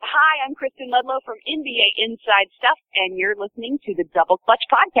Hi, I'm Kristen Ludlow from NBA Inside Stuff, and you're listening to the Double Clutch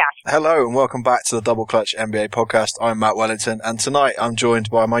Podcast. Hello, and welcome back to the Double Clutch NBA Podcast. I'm Matt Wellington, and tonight I'm joined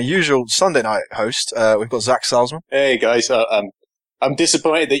by my usual Sunday night host. We've got Zach Salzman. Hey, guys. I'm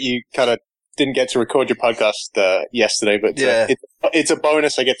disappointed that you kind of didn't get to record your podcast yesterday, but it's a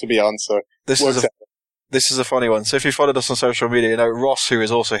bonus I get to be on, so This is a funny one. So if you followed us on social media, you know Ross, who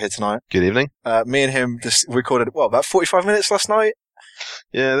is also here tonight. Good evening. Me and him just recorded, about 45 minutes last night?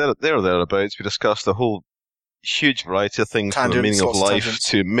 Yeah, they're thereabouts. We discussed a whole huge variety of things, from the meaning of life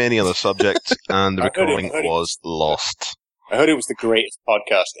to many other subjects, and the recording was lost. I heard it was the greatest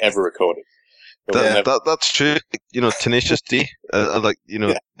podcast ever recorded. That's true. You know, Tenacious D,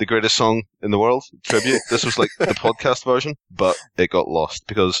 the greatest song in the world, tribute. This was like the podcast version, but it got lost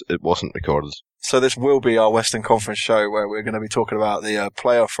because it wasn't recorded. So this will be our Western Conference show where we're going to be talking about the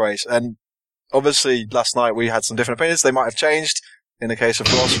playoff race. And obviously last night we had some different opinions. They might have changed in the case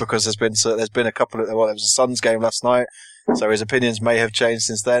of Ross because there's been a couple of, it was a Suns game last night. So his opinions may have changed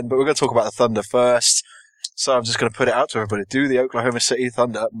since then, but we're going to talk about the Thunder first. So I'm just going to put it out to everybody. Do the Oklahoma City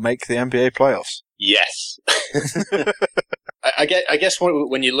Thunder make the NBA playoffs? Yes. I guess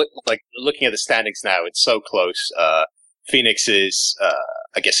when you looking at the standings now, it's so close. Phoenix is,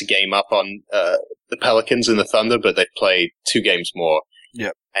 a game up on the Pelicans and the Thunder, but they've played 2 games more.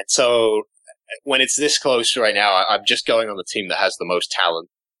 Yep. And so when it's this close right now, I'm just going on the team that has the most talent,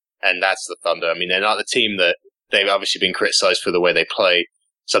 and that's the Thunder. I mean, they're not the team that they've obviously been criticized for the way they play.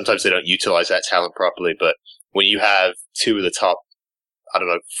 Sometimes they don't utilize that talent properly, but when you have 2 of the top,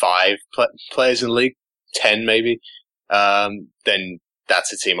 5 players in the league, 10 maybe, then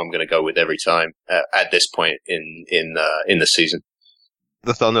that's a team I'm going to go with every time at this point in the season.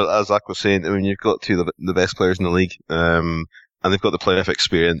 The Thunder, as Zach was saying, I mean, you've got 2 of the best players in the league, and they've got the playoff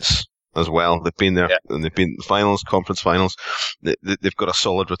experience as well. They've been there, and they've been in the finals, conference finals. They've got a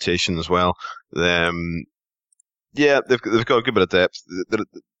solid rotation as well. They've got a good bit of depth.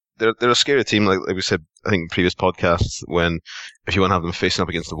 They're a scary team, like we said, I think in previous podcasts, when if you want to have them facing up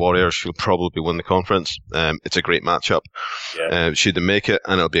against the Warriors, you'll probably win the conference. It's a great matchup. Yeah. Should they make it,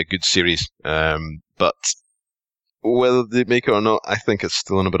 and it'll be a good series. But whether they make it or not, I think it's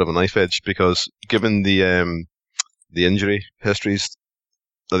still on a bit of a knife edge, because given the injury histories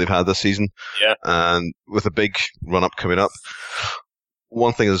that they've had this season, and with a big run-up coming up,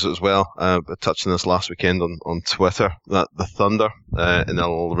 one thing is as well, I touched on this last weekend on Twitter, that the Thunder, in their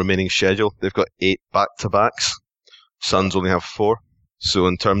remaining schedule, they've got 8 back-to-backs. Suns only have 4. So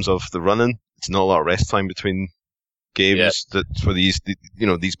in terms of the running, it's not a lot of rest time between games that for these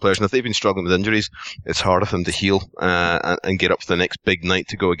players. And if they've been struggling with injuries, it's harder for them to heal and get up for the next big night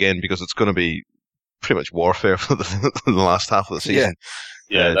to go again, because it's going to be pretty much warfare for the last half of the season.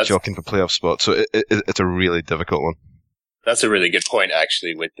 Jockeying for playoff spots. So it's a really difficult one. That's a really good point,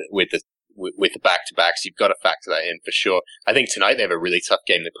 actually, with the back-to-backs. You've got to factor that in for sure. I think tonight they have a really tough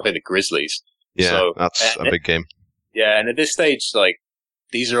game. They play the Grizzlies. Yeah, so, that's a big game. Yeah, and at this stage,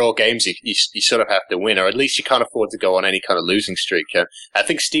 these are all games you sort of have to win, or at least you can't afford to go on any kind of losing streak. I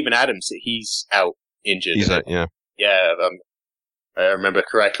think Steven Adams, he's out injured. He's out, yeah. Yeah, I remember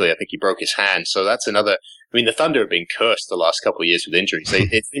correctly. I think he broke his hand. So that's another. I mean, the Thunder have been cursed the last couple of years with injuries.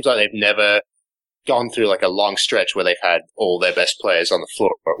 It seems like they've never gone through like a long stretch where they've had all their best players on the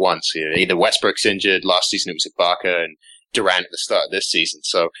floor at once. You know, either Westbrook's injured, last season it was Ibaka, and Durant at the start of this season.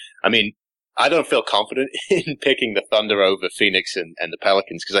 So, I mean, I don't feel confident in picking the Thunder over Phoenix and the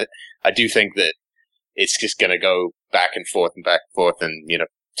Pelicans, because I do think that it's just going to go back and forth, and,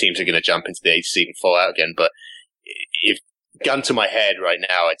 teams are going to jump into the 8th seed and fall out again. But if gun to my head right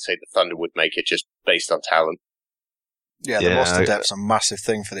now, I'd say the Thunder would make it just based on talent. Yeah, the roster depth's a massive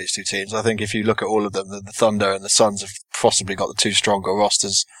thing for these 2 teams. I think if you look at all of them, the Thunder and the Suns have possibly got the 2 stronger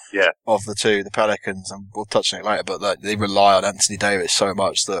rosters of the 2. The Pelicans, and we'll touch on it later, but they rely on Anthony Davis so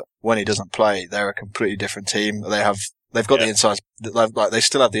much that when he doesn't play, they're a completely different team. They've got the inside, they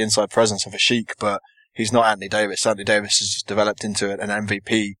still have the inside presence of a Sheik, but he's not Anthony Davis. Anthony Davis has just developed into an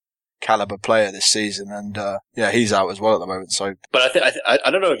MVP caliber player this season, and he's out as well at the moment. So, but I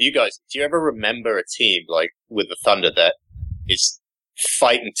don't know if you guys, do you ever remember a team like with the Thunder that is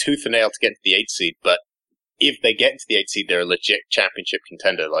fighting tooth and nail to get into the 8th seed, but if they get into the 8th seed, they're a legit championship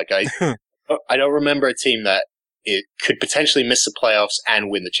contender? Like I don't remember a team that it could potentially miss the playoffs and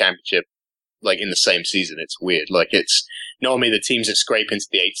win the championship like in the same season. It's weird. Like, it's normally the teams that scrape into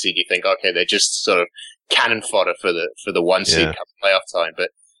the 8th seed, you think, okay, they're just sort of cannon fodder for the 1 seed come playoff time, but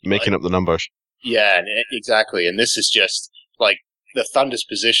making up the numbers. Yeah, exactly. And this is just like the Thunder's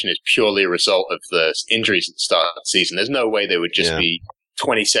position is purely a result of the injuries at the start of the season. There's no way they would just be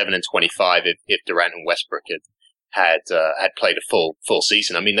 27 and 25 if Durant and Westbrook had played a full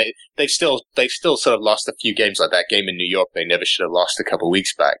season. I mean, they've still sort of lost a few games, like that game in New York. They never should have lost a couple of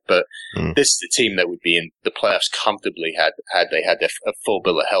weeks back. But this is the team that would be in the playoffs comfortably had they had a full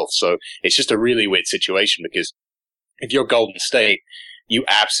bill of health. So it's just a really weird situation, because if you're Golden State, you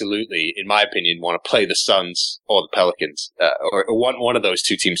absolutely, in my opinion, want to play the Suns or the Pelicans, or one of those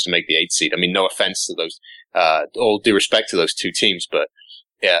two teams to make the 8th seed. I mean, no offense to those, all due respect to those two teams, but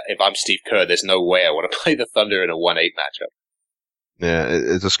yeah, if I'm Steve Kerr, there's no way I want to play the Thunder in a 1-8 matchup. Yeah,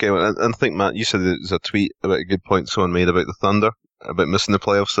 it's a scale. And I think, Matt, you said there's a tweet about a good point someone made about the Thunder, about missing the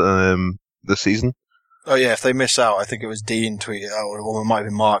playoffs this season. Oh yeah, if they miss out, I think it was Dean tweeted out, or it might have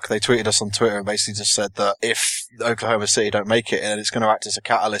been Mark. They tweeted us on Twitter and basically just said that if Oklahoma City don't make it, and it's going to act as a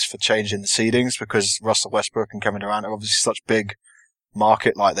catalyst for changing the seedings, because Russell Westbrook and Kevin Durant are obviously such big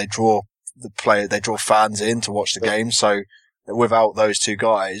market, like they draw fans in to watch the game. So without those two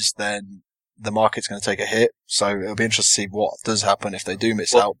guys, then the market's going to take a hit. So it'll be interesting to see what does happen if they do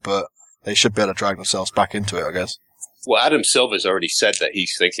miss out, but they should be able to drag themselves back into it, I guess. Well, Adam Silver's already said that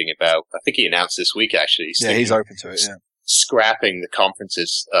he's thinking about, I think he announced this week actually. He's open to it, yeah. Scrapping the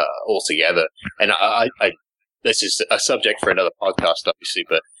conferences altogether. And this is a subject for another podcast, obviously,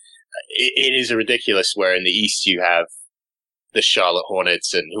 but it is ridiculous where in the East you have the Charlotte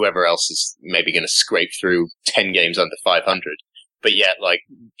Hornets and whoever else is maybe going to scrape through 10 games under 500. But yet, like,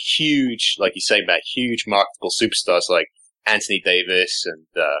 huge, like you say, Matt, huge marketable superstars like Anthony Davis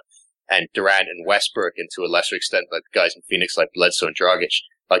and Durant and Westbrook, and to a lesser extent, like the guys in Phoenix like Bledsoe and Dragic,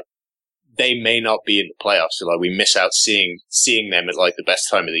 like, they may not be in the playoffs. So, like, we miss out seeing them at, like, the best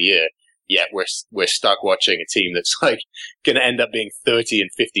time of the year. Yet we're stuck watching a team that's, like, going to end up being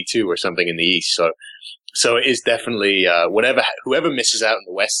 30-52 or something in the East. So it is definitely, whoever misses out in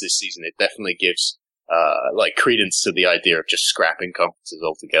the West this season, it definitely gives, like, credence to the idea of just scrapping conferences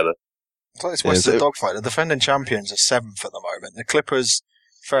altogether. It's West of the dogfight. The defending champions are 7th at the moment. The Clippers,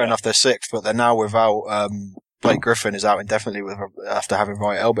 fair enough, they're 6th, but they're now without, Blake Griffin is out indefinitely after having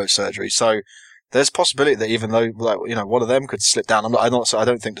right elbow surgery. So there's a possibility that even though, like, you know, one of them could slip down. I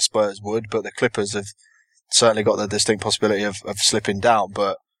don't think the Spurs would, but the Clippers have certainly got the distinct possibility of slipping down.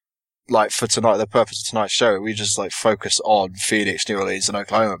 But, like, for tonight, the purpose of tonight's show, we just, like, focus on Phoenix, New Orleans, and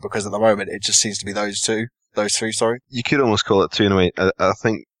Oklahoma, because at the moment it just seems to be those three. You could almost call it two in a way. I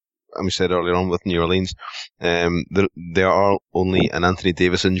think, and we said earlier on with New Orleans, they are only an Anthony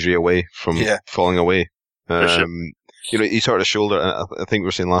Davis injury away from falling away. Sure. You know, he's hurt his shoulder. I think we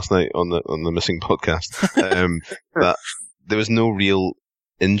were saying last night on the Missing podcast that there was no real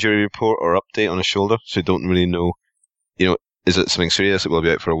injury report or update on his shoulder, so you don't really know. You know, is it something serious? It will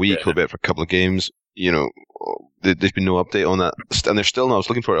be out for a week. Will be out for a couple of games. You know, there's been no update on that, and there's still no. I was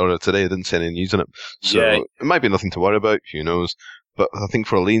looking for it earlier today. I didn't see any news on it, so it might be nothing to worry about. Who knows? But I think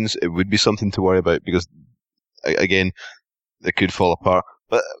for Orleans, it would be something to worry about, because again, it could fall apart.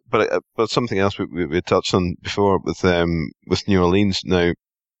 But something else we touched on before with New Orleans now,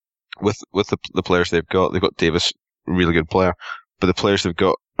 with the players they've got Davis, really good player, but the players they've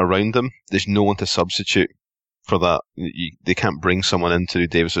got around them, there's no one to substitute for that. They can't bring someone in to do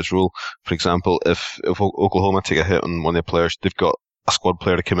Davis's role. For example, if Oklahoma take a hit on one of their players, they've got a squad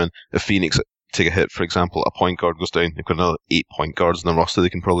player to come in. If Phoenix take a hit, for example, a point guard goes down, they've got another 8 point guards in the roster they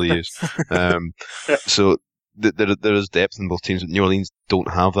can probably use. So there is depth in both teams. New Orleans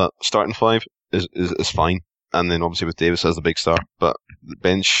don't have that. Starting 5 is fine, and then obviously with Davis as the big star, but the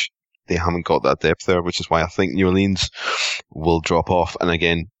bench, they haven't got that depth there, which is why I think New Orleans will drop off. And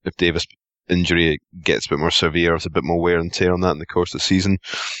again, if Davis' injury gets a bit more severe, there's a bit more wear and tear on that in the course of the season,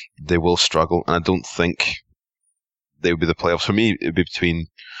 they will struggle, and I don't think they will be the playoffs. For me, it would be between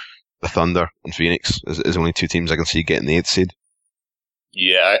the Thunder and Phoenix is only two teams I can see getting the 8th seed.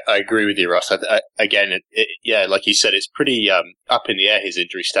 Yeah, I agree with you, Ross. Again, like you said, it's pretty up in the air, his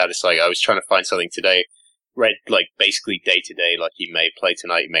injury status. Like, I was trying to find something today, read, like, basically day to day, like, he may play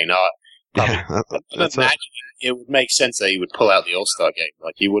tonight, he may not. That's imagine it would make sense that he would pull out the All-Star game.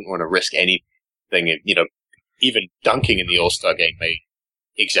 Like, he wouldn't want to risk anything. You know, even dunking in the All-Star game may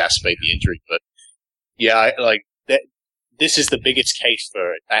exacerbate the injury. But yeah, this is the biggest case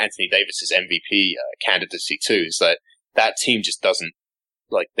for Anthony Davis's MVP candidacy too. Is that team just doesn't,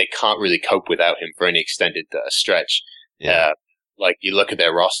 like, they can't really cope without him for any extended stretch. Yeah. Like, you look at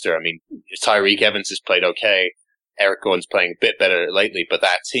their roster. I mean, Tyreke Evans has played okay. Eric Gordon's playing a bit better lately, but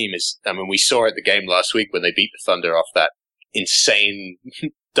that team is, I mean, we saw at the game last week when they beat the Thunder off that insane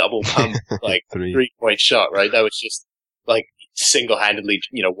double pump, like, 3-point shot, right? That was just, like, single-handedly,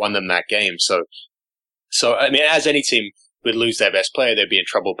 you know, won them that game. So, I mean, as any team would lose their best player, they'd be in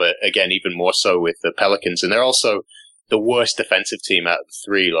trouble, but again, even more so with the Pelicans. And they're also the worst defensive team out of the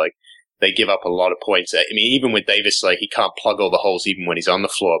three. Like, they give up a lot of points. I mean, even with Davis, like, he can't plug all the holes even when he's on the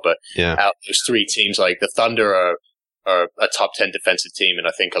floor. But out of those three teams, like, the Thunder are a top 10 defensive team, and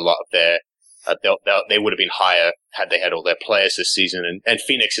I think a lot of their they would have been higher had they had all their players this season. And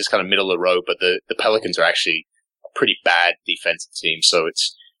Phoenix is kind of middle of the road, but the Pelicans are actually a pretty bad defensive team. So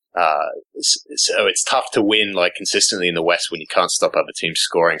it's tough to win, like, consistently in the West when you can't stop other teams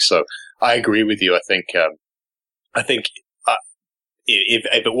scoring. So I agree with you. I think if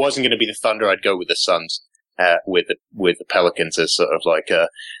it wasn't going to be the Thunder, I'd go with the Suns, with the Pelicans as sort of like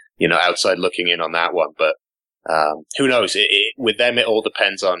outside looking in on that one. But who knows? With them, it all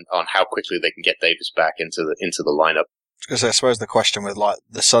depends on how quickly they can get Davis back into the lineup. Because I suppose the question with, like,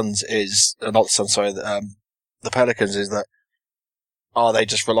 the Suns is not the Suns, sorry, the Pelicans is that, are they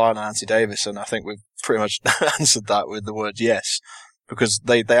just relying on Anthony Davis? And I think we've pretty much answered that with the word yes, because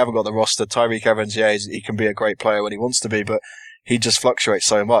they haven't got the roster. Tyreke Evans, he can be a great player when he wants to be, but he just fluctuates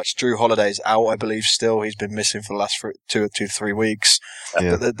so much. Drew Holiday's out, I believe, still. He's been missing for the last 2 to 3 weeks.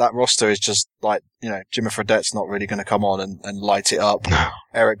 Yeah. That roster is just like, Jimmy Fredette's not really going to come on and light it up.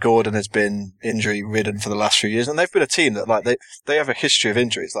 Eric Gordon has been injury ridden for the last few years, and they've been a team that, like, they have a history of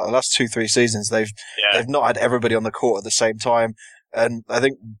injuries. Like, the last 2-3 seasons, they've not had everybody on the court at the same time. And I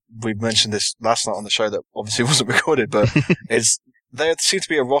think we mentioned this last night on the show that obviously wasn't recorded, but there seemed to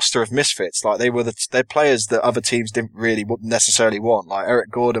be a roster of misfits. Like, they're players that other teams didn't really necessarily want. Like, Eric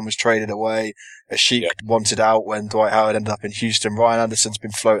Gordon was traded away. Ashik wanted out when Dwight Howard ended up in Houston. Ryan Anderson's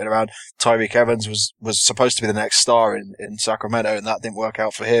been floating around. Tyreke Evans was supposed to be the next star in Sacramento, and that didn't work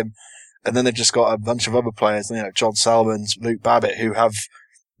out for him. And then they've just got a bunch of other players, John Salmons, Luke Babbitt,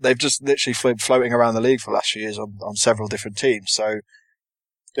 they've just literally floating around the league for the last few years on several different teams. So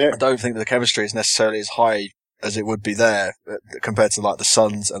I don't think that the chemistry is necessarily as high as it would be there compared to, like, the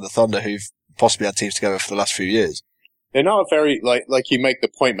Suns and the Thunder, who've possibly had teams together for the last few years. They're not a very, like you make the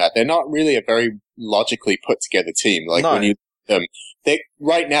point, Matt, they're not really a very logically put together team. Like, no. When you,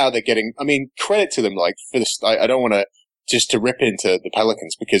 right now they're getting, I mean, credit to them, like, for this, I don't want to just to rip into the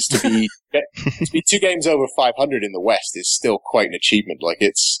Pelicans, because to be 2 games over 500 in the West is still quite an achievement. Like,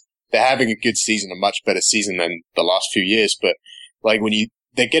 they're having a good season, a much better season than the last few years. But, like,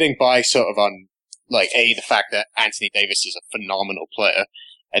 they're getting by sort of on, like, the fact that Anthony Davis is a phenomenal player,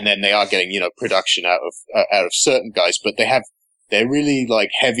 and then they are getting, production out of certain guys, but they're really,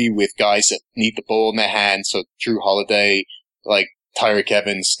 like, heavy with guys that need the ball in their hands. So Drew Holiday, like Tyreke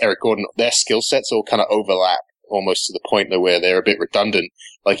Evans, Eric Gordon, their skill sets all kind of overlap, almost to the point where they're a bit redundant.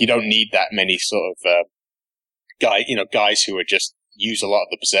 Like, you don't need that many sort of guys who are just use a lot of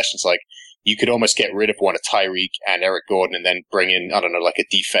the possessions. Like, you could almost get rid of one of Tyreke and Eric Gordon and then bring in, I don't know, like a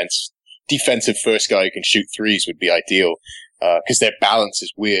defensive first guy who can shoot threes would be ideal, because their balance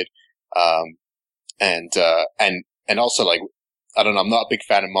is weird. And also, like, I don't know, I'm not a big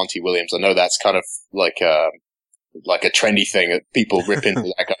fan of Monty Williams. I know that's kind of like a trendy thing that people rip into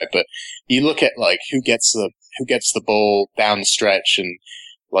that guy, but you look at, like, who gets the ball down the stretch, and,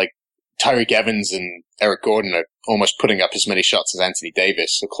 like, Tyreke Evans and Eric Gordon are almost putting up as many shots as Anthony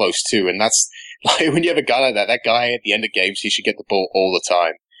Davis, so close to. And that's, like, when you have a guy like that guy at the end of games, he should get the ball all the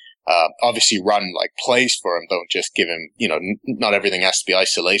time. Obviously run, like, plays for him. Don't just give him, not everything has to be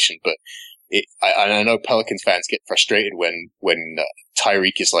isolation, but I know Pelicans fans get frustrated when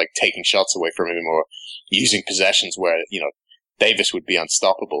Tyreke is, like, taking shots away from him or using possessions where, Davis would be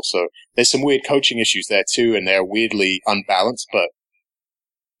unstoppable. So there's some weird coaching issues there too, and they're weirdly unbalanced, but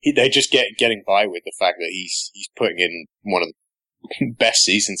they just getting by with the fact that he's putting in one of the best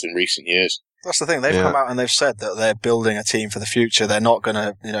seasons in recent years. That's the thing. They've come out and they've said that they're building a team for the future. They're not going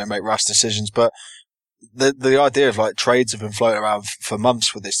to, make rash decisions. But the idea of, like, trades have been floating around for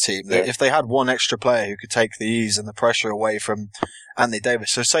months with this team. Yeah. If they had one extra player who could take the ease and the pressure away from Anthony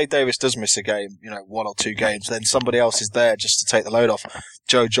Davis. So say Davis does miss a game, 1 or 2 games, then somebody else is there just to take the load off.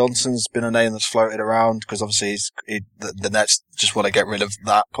 Joe Johnson's been a name that's floated around because obviously the Nets just want to get rid of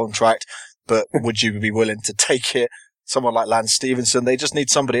that contract. But would you be willing to take it? Someone like Lance Stevenson, they just need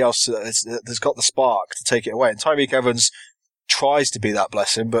somebody else that's got the spark to take it away. And Tyreke Evans tries to be that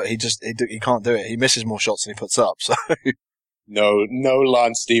blessing, but he can't do it. He misses more shots than he puts up. So no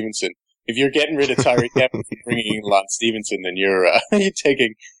Lance Stevenson. If you're getting rid of Tyreke Evans and bringing in Lance Stevenson, then you're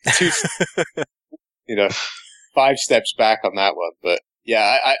taking 5 steps back on that one. But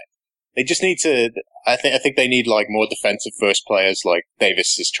yeah, they just need to. I think they need, like, more defensive first players. Like,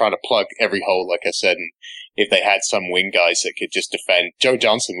 Davis is trying to plug every hole, like I said, and if they had some wing guys that could just defend, Joe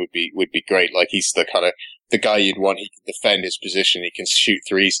Johnson would be great. Like, he's the kind of the guy you'd want. He can defend his position. He can shoot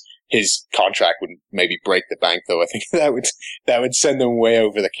threes. His contract would maybe break the bank, though. I think that would send them way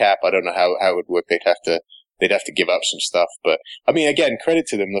over the cap. I don't know how it would work. They'd they'd have to give up some stuff. But, I mean, again, credit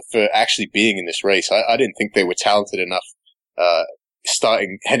to them for actually being in this race. I didn't think they were talented enough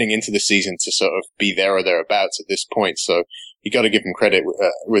heading into the season to sort of be there or thereabouts at this point. So you got to give them credit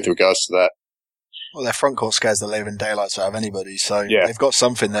with regards to that. Well, their front court scares the living daylights out of anybody, so they've got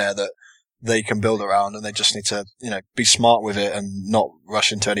something there that they can build around, and they just need to, be smart with it and not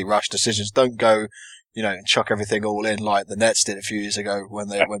rush into any rash decisions. Don't go, and chuck everything all in like the Nets did a few years ago when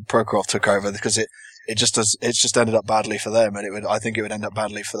Prokhorov took over, because it's just ended up badly for them, and I think it would end up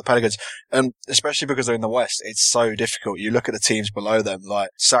badly for the Pelicans. And especially because they're in the West, it's so difficult. You look at the teams below them, like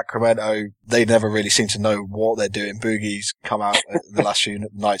Sacramento, they never really seem to know what they're doing. Boogie's come out the last few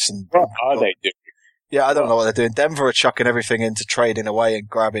nights and what are they doing? Yeah, I don't know what they're doing. Denver are chucking everything into trading away and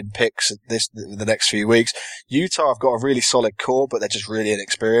grabbing picks the next few weeks. Utah have got a really solid core, but they're just really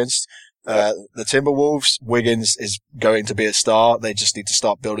inexperienced. The Timberwolves, Wiggins is going to be a star. They just need to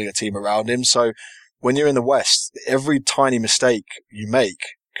start building a team around him. So when you're in the West, every tiny mistake you make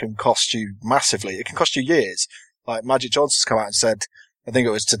can cost you massively. It can cost you years. Like Magic Johnson's come out and said, I think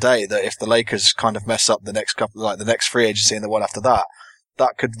it was today, that if the Lakers kind of mess up the next free agency and the one after that,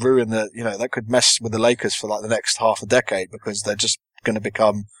 that could ruin that could mess with the Lakers for like the next half a decade, because they're just going to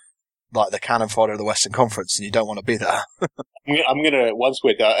become like the cannon fodder of the Western Conference, and you don't want to be there. I'm going to, once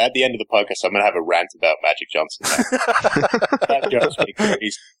we're done, at the end of the podcast, I'm going to have a rant about Magic Johnson. That drives me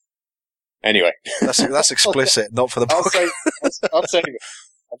crazy. Anyway. That's explicit, not for the book. I'll say it.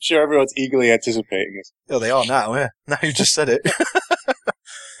 I'm sure everyone's eagerly anticipating this. Oh, they are now, yeah. Now you just said it.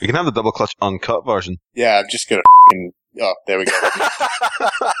 You can have the Double Clutch uncut version. Yeah, I'm just going to oh, there we go.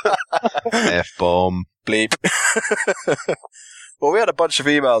 F-bomb. Bleep. Well, we had a bunch of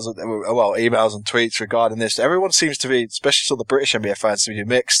emails and tweets regarding this. Everyone seems to be, especially sort of the British NBA fans, seem to be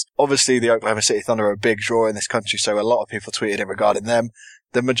mixed. Obviously, the Oklahoma City Thunder are a big draw in this country, so a lot of people tweeted in regarding them.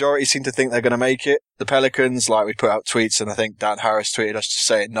 The majority seem to think they're going to make it. The Pelicans, like, we put out tweets, and I think Dan Harris tweeted us just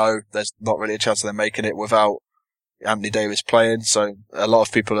saying, no, there's not really a chance of them making it without Anthony Davis playing. So a lot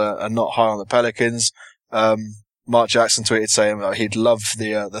of people are not high on the Pelicans. Mark Jackson tweeted saying that he'd love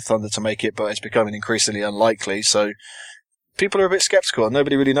the Thunder to make it, but it's becoming increasingly unlikely. So people are a bit skeptical, and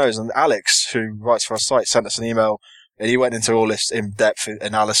nobody really knows. And Alex, who writes for our site, sent us an email, and he went into all this in-depth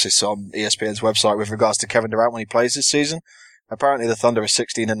analysis on ESPN's website with regards to Kevin Durant when he plays this season. Apparently the Thunder are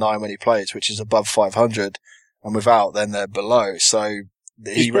 16-9 when he plays, which is above 500, and without, then they're below. So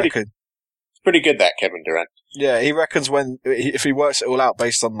He's pretty good, that Kevin Durant. Yeah, he reckons if he works it all out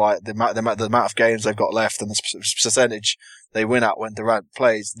based on like the amount of games they've got left and the percentage they win at when Durant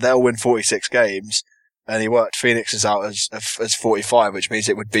plays, they'll win 46 games. And he worked Phoenix's out as 45, which means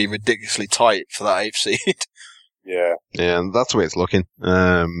it would be ridiculously tight for that 8th seed. Yeah. Yeah, and that's the way it's looking.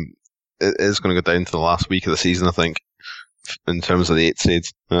 It is going to go down to the last week of the season, I think, in terms of the 8th seed.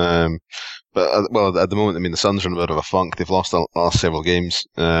 But at the moment, I mean, the Suns are in a bit of a funk. They've lost the last several games.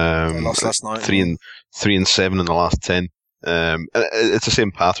 They lost last night. 3-7 in the last 10. It's the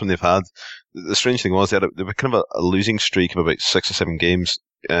same pattern they've had. The strange thing was they were kind of a losing streak of about 6 or 7 games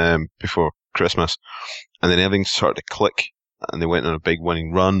before Christmas, and then everything started to click, and they went on a big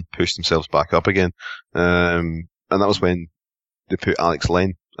winning run, pushed themselves back up again, and that was when they put Alex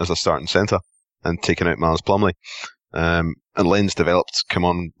Len as a starting centre and taken out Miles Plumlee. And Len's come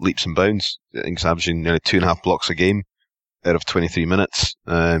on leaps and bounds. I think he's averaging nearly 2.5 blocks a game out of 23 minutes,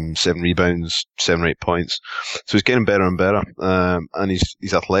 7 rebounds, 7 or 8 points. So he's getting better and better, and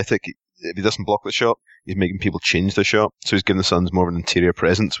he's athletic. If he doesn't block the shot, he's making people change the shot. So he's giving the Suns more of an interior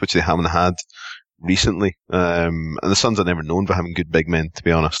presence, which they haven't had recently. And the Suns are never known for having good big men, to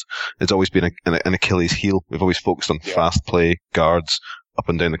be honest. It's always been an Achilles heel. We've always focused on fast play, guards, up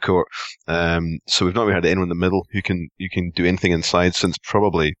and down the court. So we've not really had anyone in the middle who can do anything inside since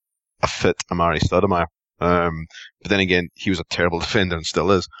probably a fit Amari Stoudemire. But then again, he was a terrible defender and still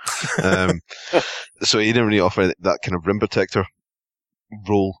is. So he didn't really offer that kind of rim protector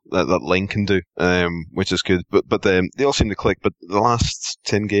role that Len can do, which is good. But they all seem to click. But the last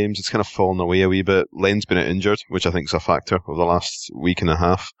 10 games, it's kind of fallen away a wee bit. Len's been injured, which I think is a factor of the last week and a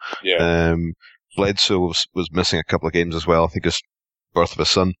half. Yeah. Bledsoe was missing a couple of games as well. I think it's birth of his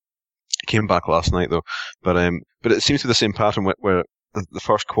son. He came back last night though. But it seems to be the same pattern where the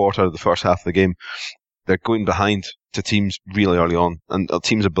first quarter, the first half of the game, they're going behind to teams really early on, and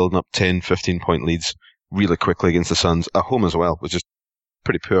teams are building up 10, 15 point leads really quickly against the Suns at home as well, which is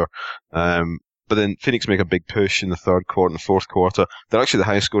pretty poor. But then Phoenix make a big push in the third quarter and the fourth quarter. They're actually the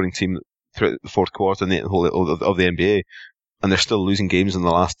highest scoring team throughout the fourth quarter in the whole of the NBA, and they're still losing games in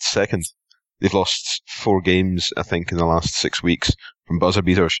the last second. They've lost 4 games, I think, in the last 6 weeks from buzzer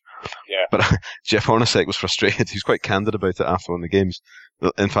beaters. Yeah. But Jeff Hornacek was frustrated. He was quite candid about it after one of the games.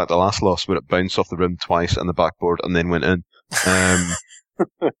 In fact, the last loss where it bounced off the rim twice and the backboard and then went in.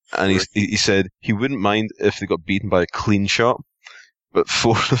 And he said he wouldn't mind if they got beaten by a clean shot, but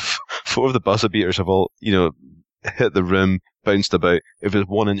four of the buzzer beaters have all, hit the rim, bounced about. If it was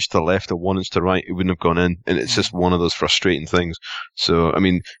 1 inch to the left or 1 inch to the right, it wouldn't have gone in. And it's just one of those frustrating things. So, I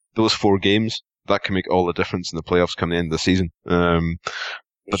mean, those 4 games, that can make all the difference in the playoffs come the end of the season.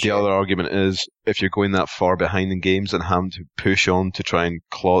 But the other argument is, if you're going that far behind in games and having to push on to try and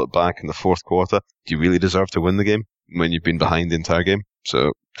claw it back in the fourth quarter, do you really deserve to win the game when you've been behind the entire game?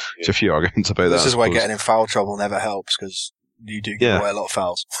 So, there's a few arguments about that. This is why getting in foul trouble never helps, because you do give away a lot of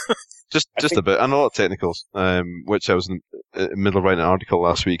fouls. Just a bit, and a lot of technicals, which I was in the middle of writing an article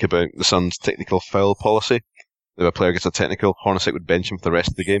last week about the Suns' technical foul policy. If a player gets a technical, Hornacek would bench him for the rest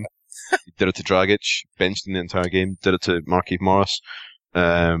of the game. He did it to Dragic, benched him the entire game, did it to Markieff Morris.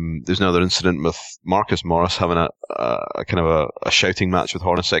 There's another incident with Marcus Morris having a kind of a shouting match with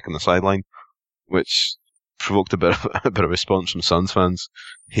Hornacek on the sideline, which provoked a bit of response from Suns fans,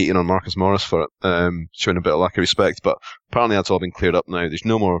 hating on Marcus Morris for it, showing a bit of lack of respect. But apparently that's all been cleared up now. There's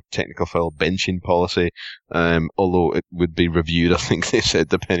no more technical foul benching policy, although it would be reviewed, I think they said,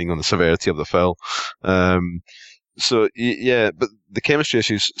 depending on the severity of the foul. So, yeah, but the chemistry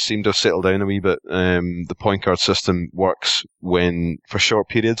issues seem to have settled down a wee bit. The point guard system works for short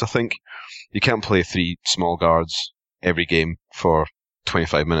periods, I think. You can't play 3 small guards every game for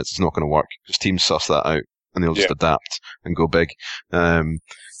 25 minutes. It's not going to work, because teams suss that out and they'll just adapt and go big.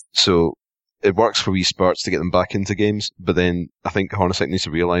 So it works for wee spurts to get them back into games, but then I think Hornacek needs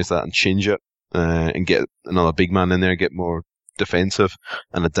to realise that and change it, and get another big man in there, get more defensive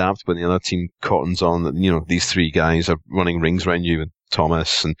and adapt when the other team cottons on that, these 3 guys are running rings around you, and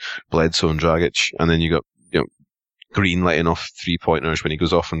Thomas and Bledsoe and Dragic, and then you got, Green letting off 3-pointers when he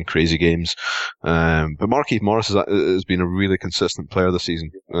goes off in crazy games. But Markieff Morris has been a really consistent player this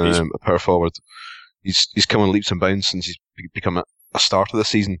season, a power forward. He's come on leaps and bounds since he's become a starter this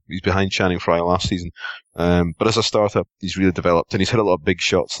season. He's behind Channing Frye last season. But as a starter, he's really developed, and he's hit a lot of big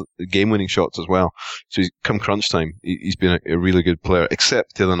shots, game-winning shots as well. So he's come crunch time, he's been a really good player,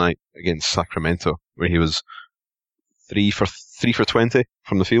 except the other night against Sacramento, where he was 3 for 20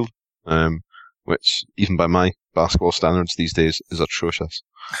 from the field, which, even by my basketball standards these days, is atrocious.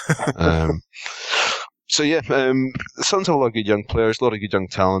 So yeah, the Suns have a lot of good young players, a lot of good young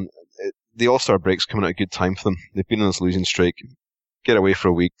talent. The All-Star break's coming at a good time for them. They've been on this losing streak. Get away for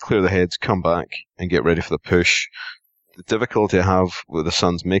a week, clear the heads, come back, and get ready for the push. The difficulty I have with the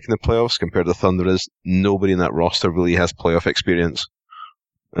Suns making the playoffs compared to the Thunder is nobody in that roster really has playoff experience.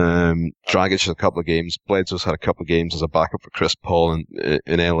 Dragic has a couple of games. Bledsoe's had a couple of games as a backup for Chris Paul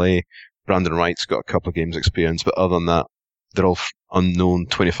in LA. Brandon Wright's got a couple of games experience, but other than that, they're all unknown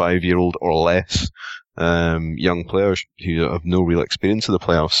 25-year-old or less young players who have no real experience in the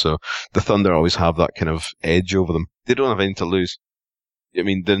playoffs. So the Thunder always have that kind of edge over them. They don't have anything to lose. I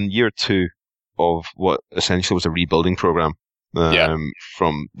mean, they're in year 2 of what essentially was a rebuilding program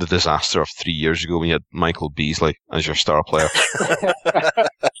from the disaster of 3 years ago when you had Michael Beasley as your star player.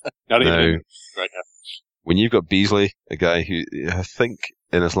 When you've got Beasley, a guy who I think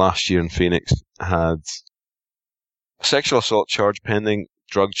in his last year in Phoenix had a sexual assault charge pending,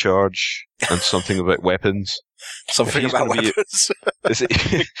 drug charge, and something about weapons. Something about weapons.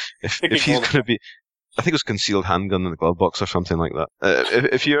 If he's going to be, I think it was concealed handgun in the glove box or something like that.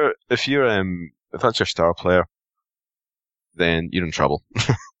 If that's your star player, then you're in trouble.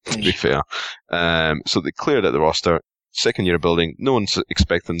 To be fair, so they cleared out the roster. Second year building, no one's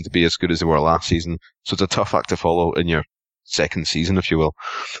expecting them to be as good as they were last season. So it's a tough act to follow in your second season, if you will.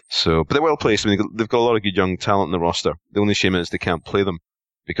 So, but they're well placed. I mean, they've got a lot of good young talent in the roster. The only shame is they can't play them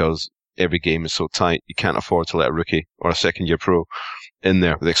because every game is so tight. You can't afford to let a rookie or a second year pro in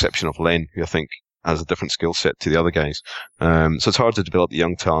there, with the exception of Len, who I think has a different skill set to the other guys. So it's hard to develop the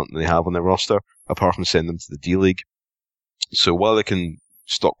young talent they have on their roster, apart from sending them to the D-League. So while they can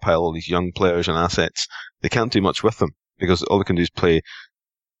stockpile all these young players and assets, they can't do much with them, because all they can do is play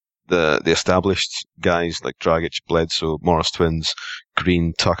the established guys like Dragic, Bledsoe, Morris Twins,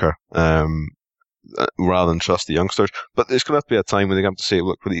 Green, Tucker, rather than trust the youngsters. But there's going to have to be a time when they have to say,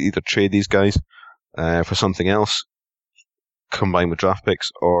 look, we'll either trade these guys for something else, combined with draft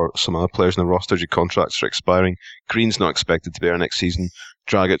picks, or some other players in the roster whose contracts are expiring. Green's not expected to be there next season.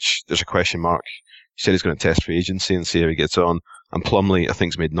 Dragic, there's a question mark. He said he's going to test free agency and see how he gets on. And Plumlee, I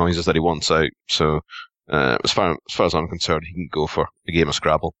think, has made noises that he wants out. So as far as I'm concerned, he can go for a game of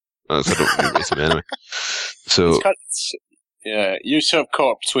Scrabble. So I don't really rate him anyway. So you're sort of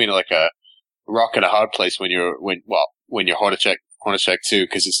caught between like a rock and a hard place when you're Hornacek too,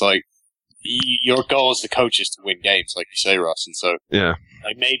 because it's like your goal as the coach is to win games, like you say, Ross. And so,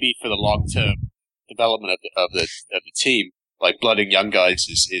 like maybe for the long term development of the team, like blooding young guys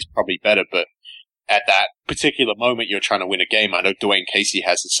is probably better. But at that particular moment, you're trying to win a game. I know Dwayne Casey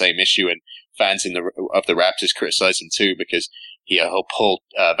has the same issue, and fans of the Raptors criticize him too because he'll pull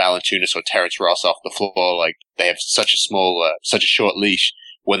Valanciunas or Terrence Ross off the floor. Like they have such a short leash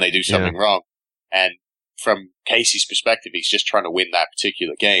when they do something wrong. And from Casey's perspective, he's just trying to win that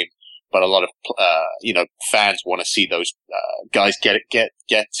particular game. But a lot of fans want to see those guys get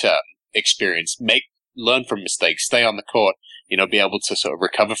experience, learn from mistakes, stay on the court, be able to sort of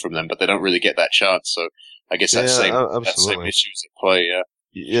recover from them. But they don't really get that chance. So I guess that same issues at play.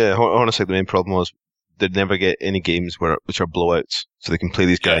 Yeah, honestly, the main problem was they'd never get any games which are blowouts, so they can play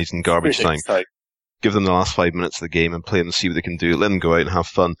these guys in garbage time. Give them the last 5 minutes of the game and play them and see what they can do. Let them go out and have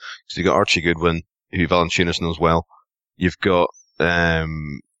fun. So you've got Archie Goodwin, who Valanciunas knows well. You've got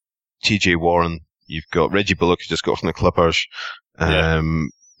TJ Warren. You've got Reggie Bullock, who just got from the Clippers.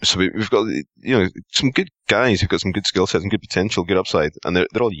 So we've got some good guys who've got some good skill sets and good potential, good upside, and they're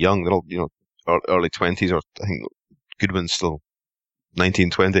all young. They're all early 20s, or I think Goodwin's still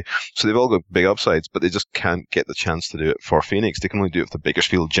 19, 20. So they've all got big upsides, but they just can't get the chance to do it for Phoenix. They can only do it for the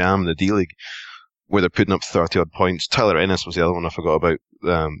Bakersfield Jam, the D-League, where they're putting up 30-odd points. Tyler Ennis was the other one I forgot about,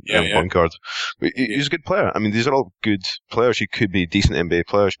 point guard. He's a good player. I mean, these are all good players who could be decent NBA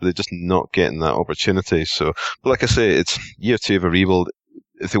players, but they're just not getting that opportunity. So, but like I say, it's year 2 of a rebuild.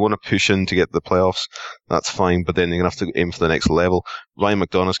 If they want to push in to get the playoffs, that's fine, but then they're going to have to aim for the next level. Ryan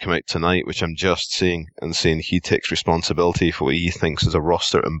McDonough's come out tonight, which I'm just seeing, and saying he takes responsibility for what he thinks is a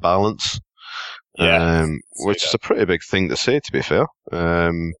roster imbalance, which is a pretty big thing to say, to be fair. I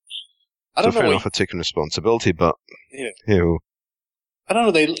don't know. Fair enough for taking responsibility, but, I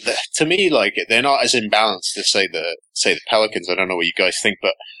don't know, to me, like, they're not as imbalanced as, say the Pelicans. I don't know what you guys think,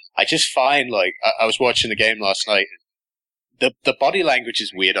 but I just find, like, I was watching the game last night. The body language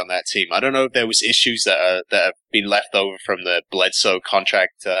is weird on that team. I don't know if there was issues that have been left over from the Bledsoe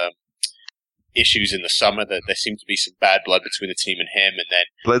contract issues in the summer. That there seemed to be some bad blood between the team and him. And then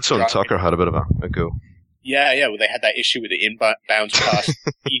Bledsoe and Tucker had a bit of a go. Yeah. Well, they had that issue with the inbounds pass.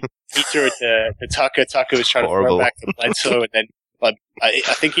 he threw it to Tucker. Tucker was trying to throw it back to Bledsoe, and then I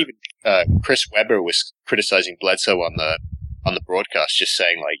think even Chris Webber was criticizing Bledsoe on the broadcast, just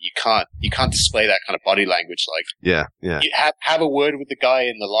saying, like, you can't display that kind of body language. Like, you have a word with the guy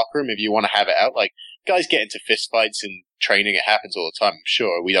in the locker room if you want to have it out. Like, guys get into fist fights in training. It happens all the time. I'm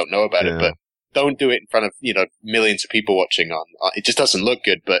sure we don't know about it, but don't do it in front of, millions of people watching on. It just doesn't look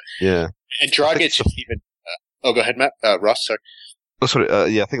good. But, and Dragic even, go ahead, Matt, Ross, sorry. Oh, sorry.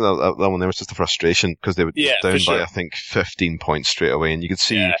 I think that one there was just a frustration because they were down by, I think, 15 points straight away, and you could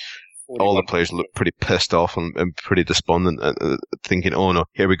see all the players look pretty pissed off and pretty despondent, thinking, oh no,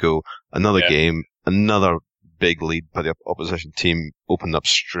 here we go. Another game, another big lead by the opposition team opened up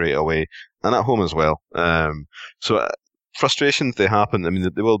straight away, and at home as well. So frustrations, they happen. I mean,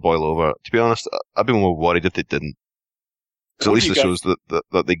 they will boil over. To be honest, I'd be more worried if they didn't. So at least it shows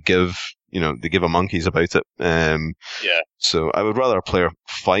that they give, they give a monkeys about it. So I would rather a player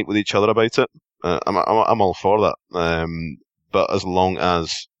fight with each other about it. I'm all for that. But as long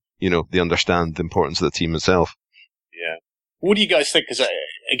as they understand the importance of the team itself. Yeah. What do you guys think? Because,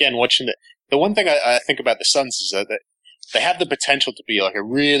 again, watching the one thing I think about the Suns is that they have the potential to be like a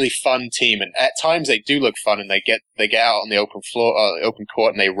really fun team, and at times they do look fun, and they get out on the open floor, open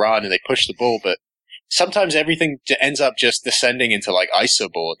court, and they run and they push the ball, but sometimes everything ends up just descending into like ISO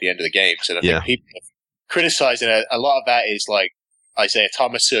ball at the end of the games, and I think people have criticized it. A lot of that is like Isaiah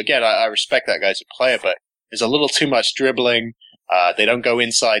Thomas, who, again, I respect that guy as a player, but there's a little too much dribbling. They don't go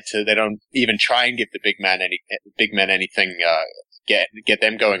inside they don't even try and give the big men anything, get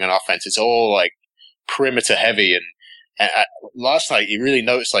them going on offense. It's all like perimeter heavy. And last night you really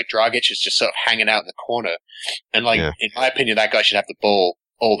noticed like Dragic is just sort of hanging out in the corner. And like, in my opinion, that guy should have the ball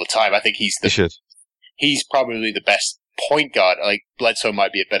all the time. I think he's probably the best point guard. Like Bledsoe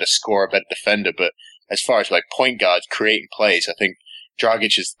might be a better scorer, a better defender, but as far as like point guards creating plays, I think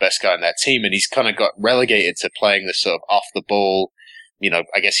Dragic is the best guy on that team, and he's kind of got relegated to playing this sort of off the ball.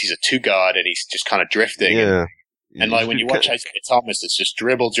 I guess he's a 2 guard, and he's just kind of drifting. Yeah. And like when you watch Isaiah Thomas, it's just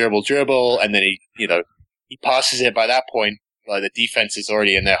dribble, and then he passes it. By that point, like the defense is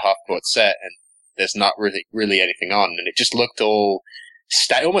already in their half court set, and there's not really anything on, and it just looked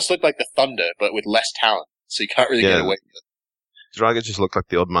it almost looked like the Thunder, but with less talent. So you can't really get away with it. Dragic just looked like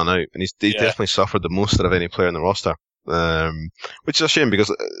the odd man out, and he's definitely suffered the most out of any player in the roster. Which is a shame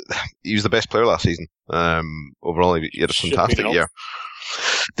because he was the best player last season. Overall, he had a fantastic year.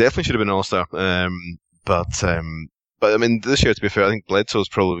 Definitely should have been an All-Star. But But I mean, this year, to be fair, I think Bledsoe's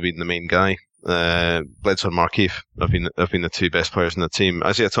probably been the main guy. Bledsoe and Markieff have been the two best players in the team.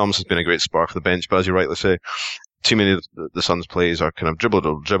 Isaiah Thomas has been a great spark for the bench, but as you rightly say, too many of the Suns' plays are kind of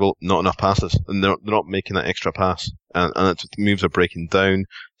dribble, not enough passes, and they're not making that extra pass, and the moves are breaking down.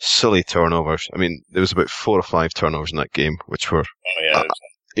 Silly turnovers. I mean, there was about 4 or 5 turnovers in that game, which were. Oh yeah.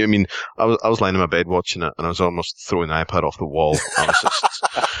 I mean, I was lying in my bed watching it, and I was almost throwing the iPad off the wall. I was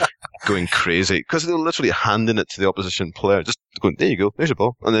just going crazy because they were literally handing it to the opposition player, just going, "There you go, there's your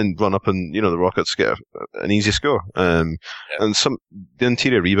ball," and then run up, and the Rockets get an easy score. And the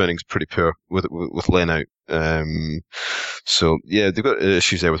interior rebounding is pretty poor with Len out. So yeah, they've got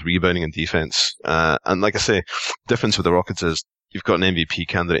issues there with rebounding and defense. And like I say, difference with the Rockets is you've got an MVP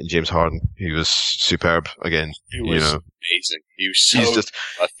candidate in James Harden. He was superb again. He was amazing. He was so.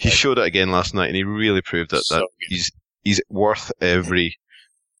 He showed it again last night, and he really proved that he's worth every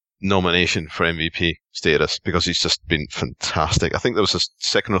nomination for MVP status because he's just been fantastic. I think that was his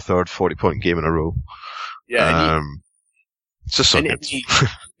second or third 40-point game in a row. Yeah, it's just so good.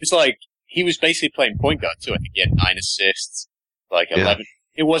 It's like he was basically playing point guard too. I think he had 9 assists, like 11.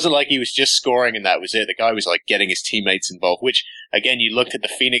 It wasn't like he was just scoring and that was it. The guy was like getting his teammates involved. Which again, you looked at the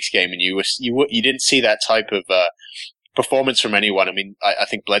Phoenix game and you didn't see that type of performance from anyone. I mean, I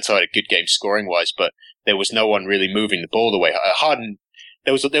think Bledsoe had a good game scoring wise, but there was no one really moving the ball the way Harden.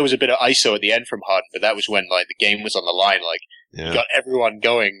 There was a bit of ISO at the end from Harden, but that was when like the game was on the line. Like he got everyone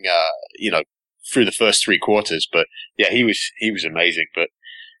going, through the first 3 quarters. But yeah, he was amazing. But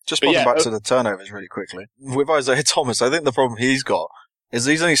back to the turnovers really quickly with Isaiah Thomas. I think the problem he's got is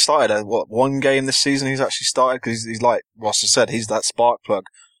he's only started one game this season. He's actually started because he's like Ross has said, he's that spark plug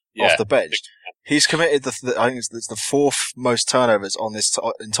off the bench. He's committed I think it's the 4th most turnovers on this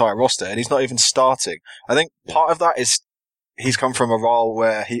entire roster, and he's not even starting. I think part of that is he's come from a role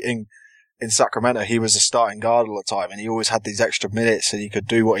where in Sacramento, he was a starting guard all the time, and he always had these extra minutes, and he could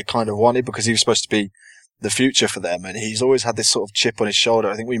do what he kind of wanted because he was supposed to be the future for them. And he's always had this sort of chip on his shoulder.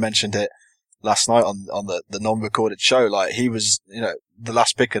 I think we mentioned it last night on the non-recorded show. Like he was, the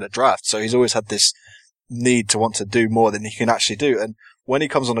last pick of the draft, so he's always had this need to want to do more than he can actually do. And when he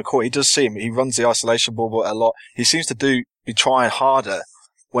comes on the court, he runs the isolation ball a lot. He seems to be trying harder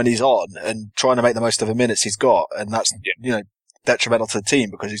when he's on and trying to make the most of the minutes he's got. And that's, detrimental to the team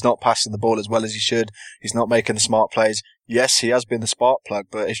because he's not passing the ball as well as he should. He's not making the smart plays. Yes, he has been the spark plug,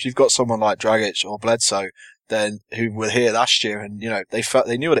 but if you've got someone like Dragic or Bledsoe, then who were here last year and,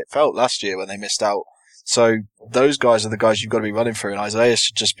 they knew what it felt last year when they missed out. So those guys are the guys you've got to be running through, and Isaiah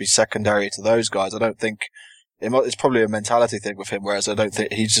should just be secondary to those guys. I don't think it's probably a mentality thing with him, whereas I don't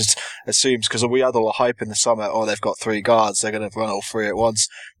think he just assumes because we had all the hype in the summer, they've got 3 guards, they're going to run all 3 at once.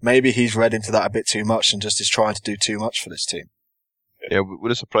 Maybe he's read into that a bit too much and just is trying to do too much for this team. Yeah,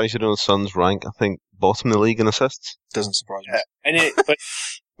 would it surprise you to know the Suns rank, I think, bottom in the league in assists? Doesn't surprise me.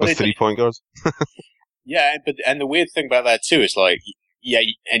 With 3-point guards? Yeah, and the weird thing about that too is like,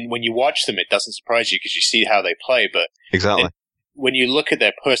 and when you watch them, it doesn't surprise you because you see how they play, but exactly. When you look at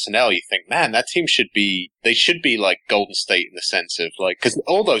their personnel, you think, man, that team should be like Golden State in the sense of like, because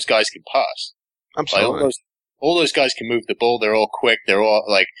all those guys can pass. Absolutely. Like, all those guys can move the ball. They're all quick. They're all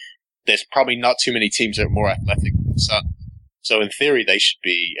like, there's probably not too many teams that are more athletic than the Suns. So in theory, they should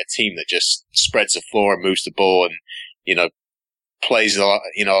be a team that just spreads the floor and moves the ball and, plays,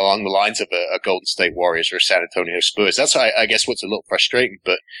 along the lines of a Golden State Warriors or a San Antonio Spurs. That's, I guess, what's a little frustrating.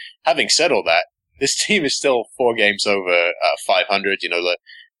 But having said all that, this team is still 4 games over 500. The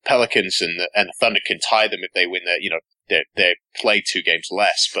Pelicans and the Thunder can tie them if they win they play 2 games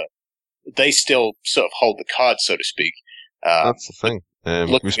less, but they still sort of hold the cards, so to speak. That's the thing.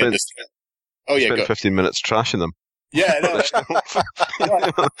 We spent 15 minutes trashing them. Yeah, no,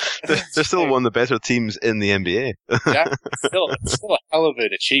 they're still one of the better teams in the NBA. Yeah, it's still a hell of an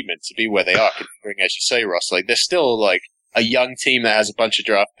achievement to be where they are, considering, as you say, Ross, like they're still like a young team that has a bunch of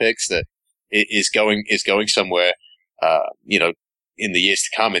draft picks that is going somewhere. In the years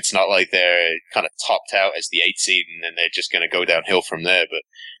to come, it's not like they're kind of topped out as the 8th seed and then they're just going to go downhill from there.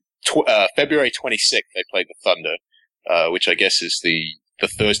 But February 26th, they played the Thunder, which I guess is the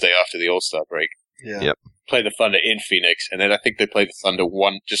Thursday after the All-Star break. Yeah. Yep. Play the Thunder in Phoenix, and then I think they play the Thunder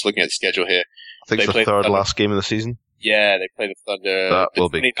just looking at the schedule here. I think it's the third last game of the season. Yeah, they play the Thunder that will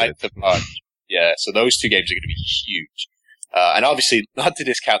the 29th of March. Yeah, so those 2 games are going to be huge. And obviously, not to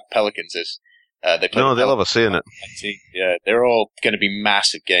discount the Pelicans as they play. No, they'll have a say in it. Yeah, they're all going to be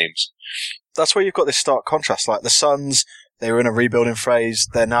massive games. That's where you've got this stark contrast. Like the Suns, They were in a rebuilding phase.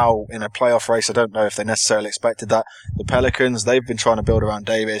 They're now in a playoff race. I don't know if they necessarily expected that. The Pelicans, they've been trying to build around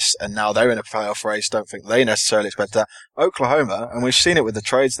Davis, and now they're in a playoff race. Don't think they necessarily expected that. Oklahoma, and we've seen it with the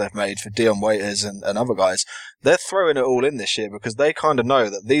trades they've made for Dion Waiters and other guys, they're throwing it all in this year because they kind of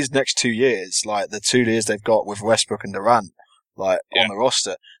know that these next 2 years, like the 2 years they've got with Westbrook and Durant, on the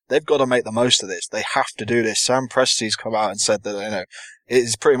roster, they've got to make the most of this. They have to do this. Sam Presti's come out and said that, it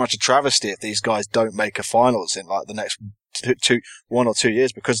is pretty much a travesty if these guys don't make a finals in like the next 1 or 2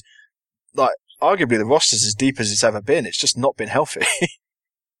 years, because like arguably the roster's as deep as it's ever been. It's just not been healthy.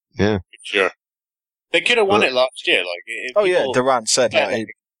 Yeah, sure. They could have won it last year. Durant said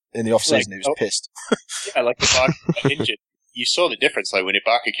in the off season he was pissed. If Ibaka got injured, you saw the difference. Like when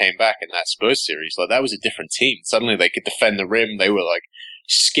Ibaka came back in that Spurs series, like that was a different team. Suddenly they could defend the rim. They were like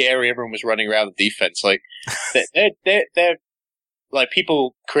scary. Everyone was running around the defense. Like they're like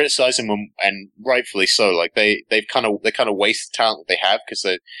people criticize them and rightfully so. Like they kind of waste the talent that they have because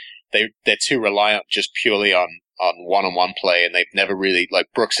they're too reliant just purely on one-on-one play, and they've never really, like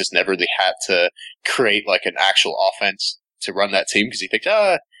Brooks has never really had to create like an actual offense to run that team because he thinks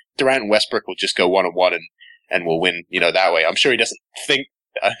Durant and Westbrook will just go one-on-one and we'll win, that way. I'm sure he doesn't think.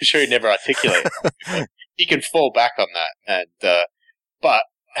 I'm sure he never articulated it. He can fall back on that, and but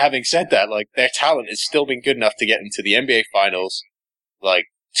having said that, like their talent has still been good enough to get into the NBA Finals. Like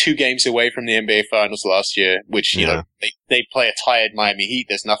 2 games away from the NBA Finals last year, which, they play a tired Miami Heat.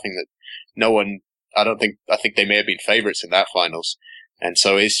 There's nothing that no one, I think they may have been favorites in that Finals. And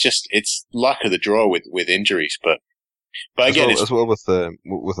so it's luck of the draw with injuries, but again, as well with the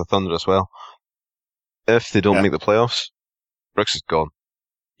Thunder as well. If they don't make the playoffs, Brooks is gone.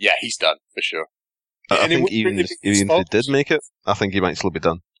 Yeah, he's done for sure. I think even if they did make it, I think he might still be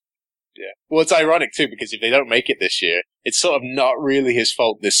done. Yeah. Well, it's ironic too because if they don't make it this year, it's sort of not really his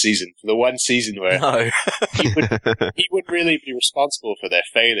fault this season. For the one season where he would really be responsible for their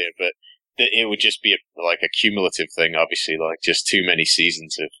failure, but it would just be a cumulative thing. Obviously, like just too many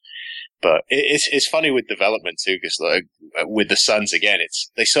seasons of. But it's funny with development too, because like with the Suns again,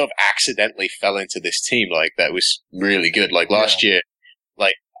 they sort of accidentally fell into this team like that was really good. Like last year,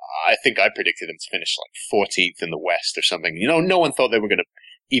 like I think I predicted them to finish like 14th in the West or something. No one thought they were going to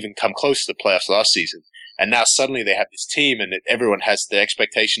even come close to the playoffs last season. And now suddenly they have this team and everyone has their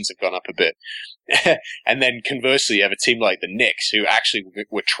expectations have gone up a bit. And then conversely, you have a team like the Knicks who actually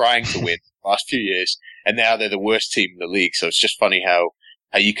were trying to win the last few years. And now they're the worst team in the league. So it's just funny how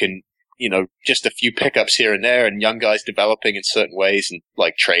you can, just a few pickups here and there and young guys developing in certain ways and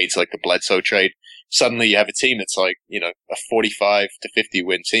like trades like the Bledsoe trade. Suddenly you have a team that's like, a 45 to 50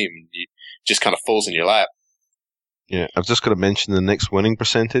 win team. And it just kind of falls in your lap. Yeah, I've just got to mention the Knicks winning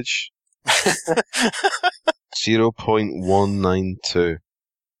percentage. 0.192.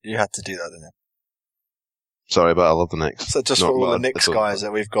 You had to do that, didn't you? Sorry, but I love the Knicks. So just for all the Knicks guys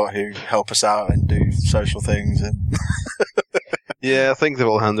that we've got who help us out and do social things. And yeah, I think they've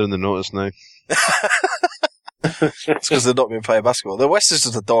all handed in the notice now. It's because they're not being playing basketball. The West is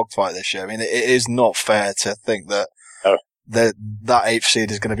just a dogfight this year. I mean, it is not fair to think that that 8th seed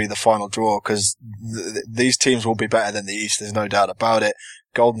is going to be the final draw because these teams will be better than the East. There's no doubt about it.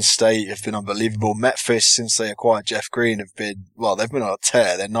 Golden State have been unbelievable. Memphis, since they acquired Jeff Green, they've been on a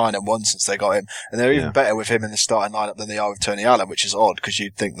tear. They're 9-1 since they got him, and they're even better with him in the starting lineup than they are with Tony Allen, which is odd because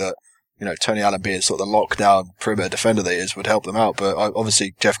you'd think that Tony Allen being sort of the lockdown perimeter defender that he is would help them out. But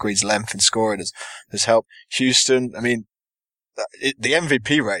obviously Jeff Green's length and scoring has helped. Houston, I mean, the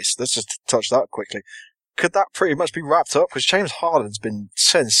MVP race. Let's just touch that quickly. Could that pretty much be wrapped up? Because James Harden's been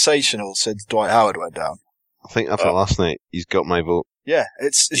sensational since Dwight Howard went down. I think after last night, he's got my vote. Yeah,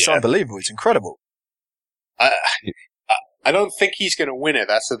 it's unbelievable. It's incredible. I don't think he's going to win it.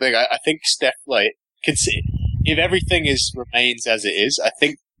 That's the thing. I think Steph, if everything remains as it is, I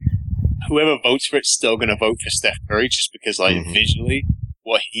think whoever votes for it's still going to vote for Steph Curry just because, visually,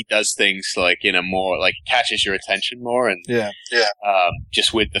 what he does things in a more catches your attention more, and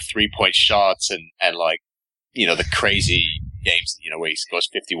just with the 3-point shots and the crazy games where he scores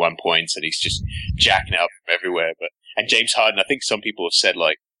 51 points and he's just jacking it up from everywhere. And James Harden, I think some people have said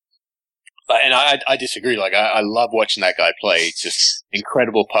and I disagree. I love watching that guy play. He's just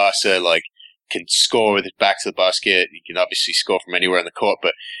incredible passer. Can score with his back to the basket. He can obviously score from anywhere in the court,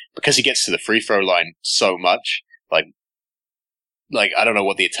 but because he gets to the free throw line so much, I don't know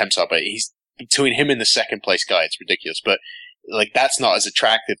what the attempts are, but he's between him and the second place guy. It's ridiculous, but that's not as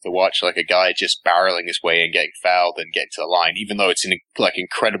attractive to watch. A guy just barreling his way and getting fouled and getting to the line, even though it's an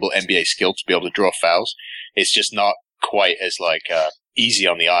incredible NBA skill to be able to draw fouls. It's just not quite as easy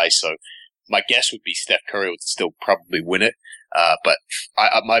on the eye. So my guess would be Steph Curry would still probably win it. But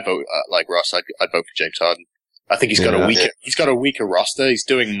my vote, like Ross, I'd vote for James Harden. I think he's got a weaker roster. He's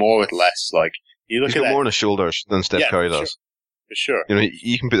doing more with less. Like you look he's at got that, more on his shoulders than Steph Curry does. For sure. You know,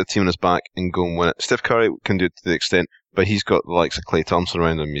 you can put the team on his back and go and win it. Steph Curry can do it to the extent, but he's got the likes of Klay Thompson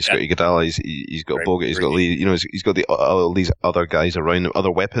around him. He's got Iguodala. He's got Bogut. He's got Lee. You know, he's got all these other guys around him,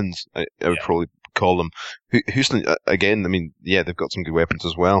 other weapons. I would probably call them. Houston, again, I mean, yeah, they've got some good weapons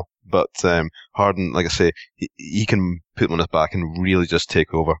as well. But Harden, like I say, he can put them on his back and really just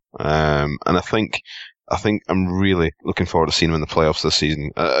take over. And I think I'm really looking forward to seeing him in the playoffs this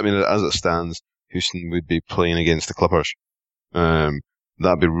season. I mean, as it stands, Houston would be playing against the Clippers.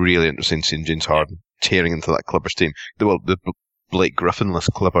 That'd be really interesting seeing James Harden tearing into that Clippers team. The Blake Griffinless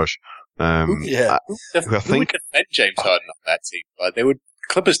Clippers. Who would defend James Harden on that team? Like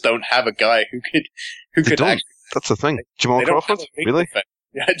Clippers don't have a guy who could actually. That's the thing. Jamal Crawford? Really?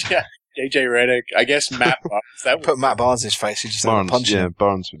 Yeah. JJ Redick. I guess Matt Barnes. Put Matt Barnes in his face. He just punch him. Yeah,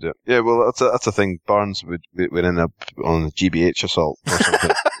 Barnes would do it. Yeah, well, that's the thing. Barnes would end up on a GBH assault or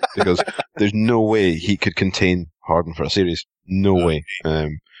something because there's no way he could contain Harden for a series. No way.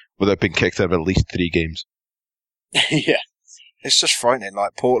 Without being kicked out of at least 3 games. Yeah. It's just frightening.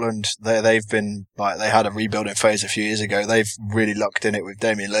 Like Portland, they've been like they had a rebuilding phase a few years ago. They've really lucked in it with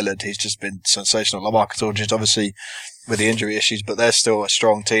Damian Lillard. He's just been sensational. LaMarcus Aldridge, obviously, with the injury issues, but they're still a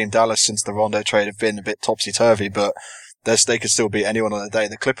strong team. Dallas, since the Rondo trade, have been a bit topsy turvy, but they could still beat anyone on the day.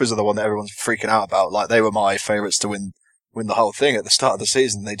 The Clippers are the one that everyone's freaking out about. Like they were my favourites to win the whole thing at the start of the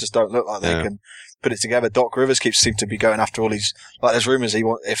season. They just don't look like they can put it together. Doc Rivers seems to be going after all these, like there's rumours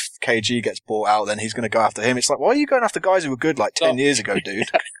if KG gets bought out, then he's going to go after him. It's like, why are you going after guys who were good like 10 years ago, dude?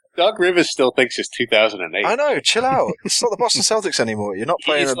 Doc Rivers still thinks it's 2008. I know, chill out. It's not the Boston Celtics anymore. You're not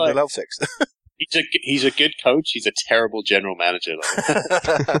playing the Celtics. He's a good coach. He's a terrible general manager.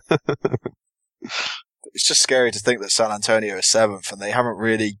 It's just scary to think that San Antonio is 7th and they haven't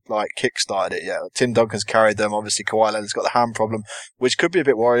really kick-started it yet. Tim Duncan's carried them. Obviously, Kawhi Leonard's got the hand problem, which could be a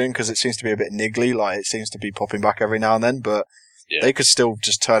bit worrying because it seems to be a bit niggly. Like it seems to be popping back every now and then, but they could still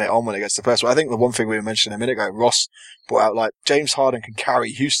just turn it on when it gets to the playoffs. I think the one thing we mentioned a minute ago, Ross brought out James Harden can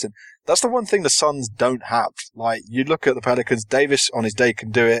carry Houston. That's the one thing the Suns don't have. Like you look at the Pelicans, Davis on his day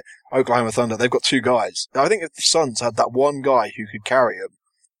can do it. Oklahoma Thunder, they've got 2 guys. I think if the Suns had that one guy who could carry them,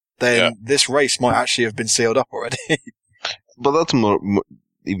 then this race might actually have been sealed up already. But that's more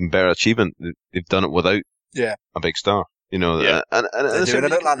even better achievement. They've done it without a big star. You know, and they're doing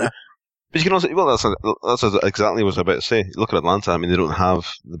it in Atlanta. But you can also, that's exactly what I was about to say. Look at Atlanta. I mean, they don't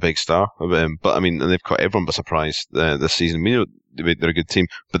have the big star, but I mean, they've caught everyone by surprise this season. We know they're a good team,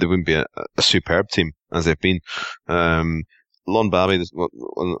 but they wouldn't be a superb team as they've been. Lon Babby,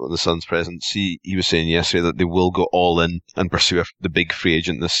 on the Suns' presence, he was saying yesterday that they will go all in and pursue the big free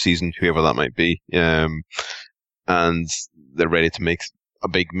agent this season, whoever that might be, and they're ready to make a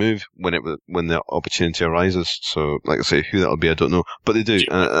big move when the opportunity arises. So, like I say, who that'll be, I don't know, but they do.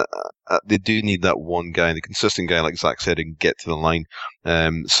 They do need that one guy, the consistent guy, like Zach said, who can get to the line,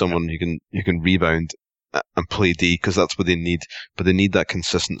 someone who can rebound and play D, because that's what they need. But they need that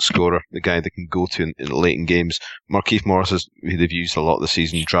consistent scorer, the guy they can go to in late in games. Markieff Morris who they've used a lot this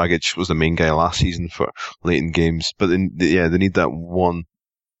season. Dragic was the main guy last season for late in games. But they need that one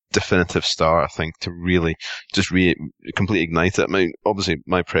definitive star, I think, to really just completely ignite it. Obviously,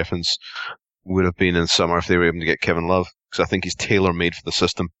 my preference would have been in summer if they were able to get Kevin Love, because I think he's tailor-made for the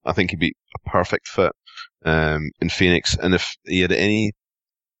system. I think he'd be a perfect fit in Phoenix. And if he had any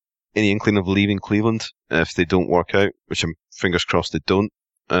inkling of leaving Cleveland, if they don't work out, which I'm fingers crossed they don't,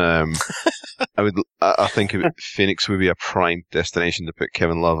 I think Phoenix would be a prime destination to put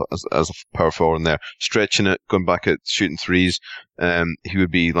Kevin Love as a power forward in there, stretching it, going back at shooting threes. He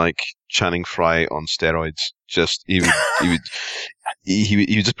would be like Channing Frye on steroids. Just he would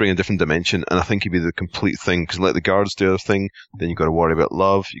just bring a different dimension, and I think he'd be the complete thing. Because let the guards do their thing, then you got to worry about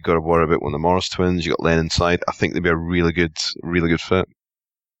Love, you got to worry about one of the Morris twins, you got Len inside. I think they'd be a really good fit.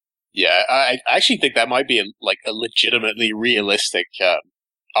 Yeah, I actually think that might be a legitimately realistic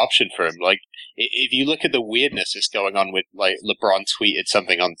option for him. Like, if you look at the weirdness that's going on with, LeBron tweeted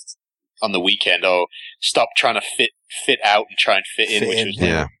something on the weekend, stop trying to fit out and try and fit in, which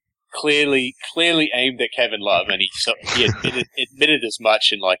was clearly aimed at Kevin Love, and he admitted as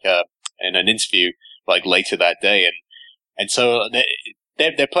much in an interview later that day, and so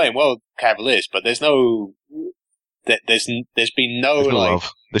they're playing well, Cavaliers, but there's been no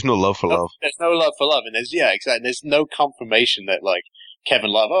love. There's no love for Love. There's no love for Love, and there's no confirmation that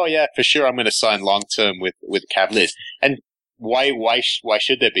Kevin Love, for sure I'm going to sign long term with Cavaliers. And why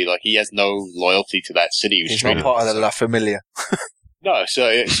should there be? He has no loyalty to that city. He's not part of the La Familia. No, so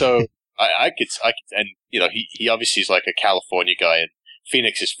I could, and he obviously is a California guy,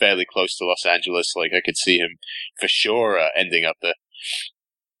 Phoenix is fairly close to Los Angeles. Like, I could see him for sure ending up there.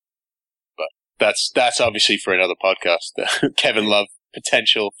 But that's obviously for another podcast. Kevin Love,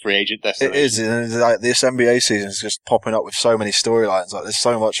 potential free agent destination. It is, and like this NBA season is just popping up with so many storylines. Like, there's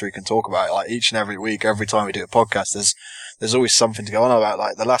so much we can talk about. Like, each and every week, every time we do a podcast, there's always something to go on about.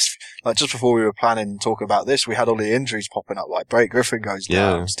 Like just before we were planning talking about this, we had all the injuries popping up. Like, Blake Griffin goes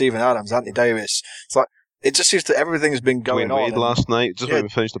down, Steven Adams, Anthony Davis. It's like, it just seems that everything's been going Dwayne Wade last night, just when we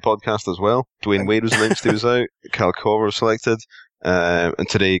finished the podcast as well. Dwayne Wade was announced he was out. Kyle Korver was selected. And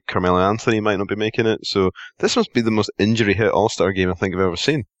today, Carmelo Anthony might not be making it. So this must be the most injury-hit All-Star game I think I've ever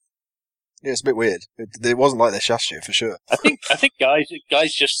seen. Yeah, it's a bit weird. It wasn't like this last year, for sure. I think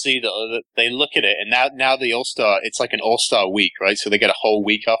guys just see that they look at it, and now the All-Star, it's like an All-Star week, right? So they get a whole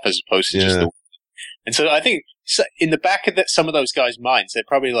week off as opposed to just the week. And so I think in the back of some of those guys' minds, they're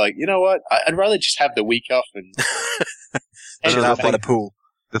probably like, you know what? I'd rather just have the week off and out by the pool.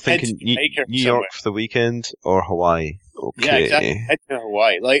 They're thinking New York for the weekend or Hawaii. Okay. Yeah, exactly. Head to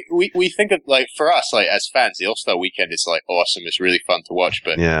Hawaii. Like, we think of, like, for us, like, as fans, the All-Star weekend is, like, awesome. It's really fun to watch.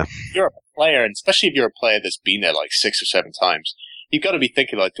 But if you're a player, and especially if you're a player that's been there, like, 6 or 7 times, you've got to be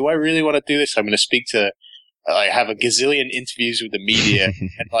thinking, like, do I really want to do this? I'm going to speak to, have a gazillion interviews with the media,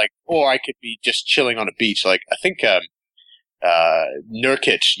 and, like, or I could be just chilling on a beach. Like, I think,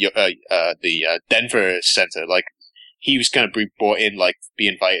 Nurkic, the Denver center, like, he was going to be brought in, like, be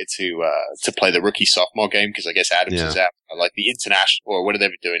invited to play the rookie-sophomore game, because I guess Adams is out. Like, the international, or what are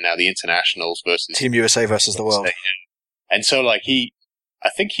they doing now? The internationals versus... Team USA versus the world. And so, like, I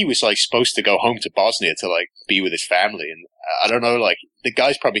think he was, like, supposed to go home to Bosnia to, like, be with his family. And I don't know, like, the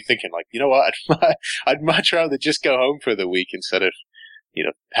guy's probably thinking, like, you know what? I'd much rather just go home for the week instead of, you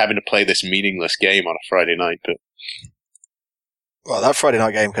know, having to play this meaningless game on a Friday night. But... Well, that Friday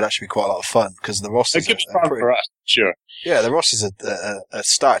night game could actually be quite a lot of fun because the rosters are fun for us, sure. Yeah, the rosters are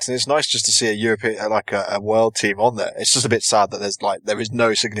stacked, and it's nice just to see a European, like a world team on there. It's just a bit sad that there is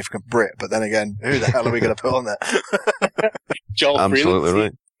no significant Brit, but then again, who the hell are we going to put on there? Joel Absolutely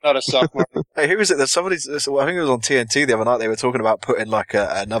Freeland, right. Not a sophomore. Hey, who was it? There's somebody, I think it was on TNT the other night, they were talking about putting like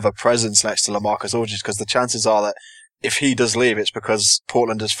another presence next to LaMarcus Aldridge, because the chances are that if he does leave, it's because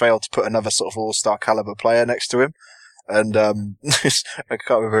Portland has failed to put another sort of all-star caliber player next to him. And I can't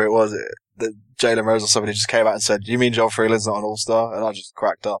remember who it was. Jalen Rose or somebody just came out and said, "You mean Joel Freeland's not an all-star?" And I just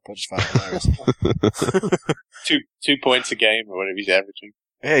cracked up. I just found it hilarious. 2 points a game or whatever he's averaging.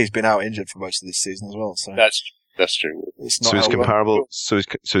 Yeah, he's been out injured for most of this season as well. So that's true. It's not so he's comparable. So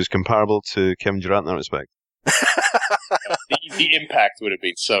he's comparable to Kevin Durant in that respect. The impact would have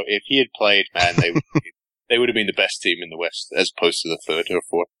been so. If he had played, man, they would have been the best team in the West as opposed to the 3rd or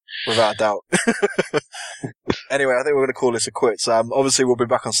 4th. Without a doubt. Anyway, I think we're going to call this a quits. Obviously, we'll be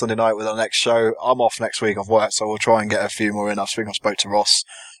back on Sunday night with our next show. I'm off next week of work, so we'll try and get a few more in. I think I spoke to Ross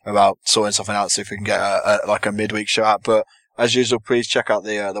about sorting something out, see if we can get a midweek show out. But as usual, please check out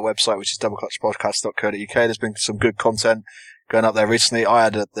the website, which is doubleclutchpodcast.co.uk. There's been some good content going up there recently. I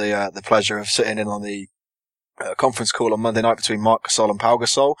had the pleasure of sitting in on the conference call on Monday night between Marc Gasol and Pau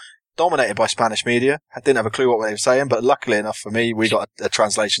Gasol. Dominated by Spanish media. I didn't have a clue what they were saying, but luckily enough for me, we got a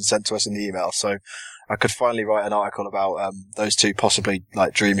translation sent to us in the email, so I could finally write an article about those two possibly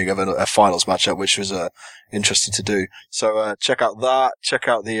like dreaming of a finals matchup, which was interesting to do. So check out that. Check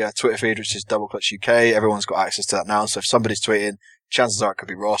out the Twitter feed, which is Double Clutch UK. Everyone's got access to that now. So if somebody's tweeting, chances are it could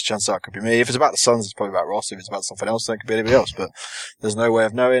be Ross. Chances are it could be me. If it's about the Suns, it's probably about Ross. If it's about something else, then it could be anybody else. But there's no way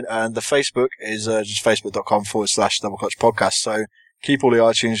of knowing. And the Facebook is just facebook.com/Double Clutch Podcast. So keep all the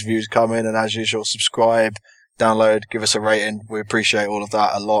iTunes reviews coming, and as usual, subscribe, download, give us a rating. We appreciate all of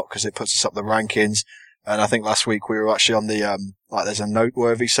that a lot because it puts us up the rankings. And I think last week we were actually on the, there's a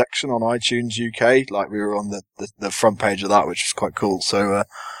noteworthy section on iTunes UK. Like we were on the front page of that, which is quite cool. So,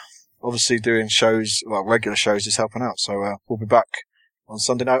 obviously doing regular shows is helping out. So, we'll be back on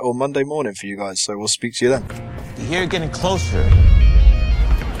Sunday night or Monday morning for you guys. So we'll speak to you then. You hear it getting closer.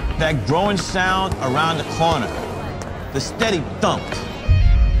 That growing sound around the corner. The steady thump,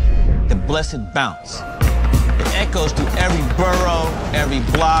 the blessed bounce. It echoes through every borough, every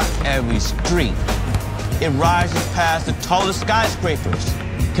block, every street. It rises past the tallest skyscrapers,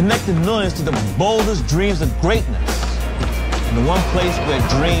 connecting millions to the boldest dreams of greatness. And the one place where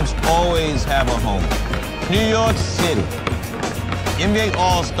dreams always have a home. New York City. NBA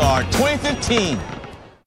All-Star 2015.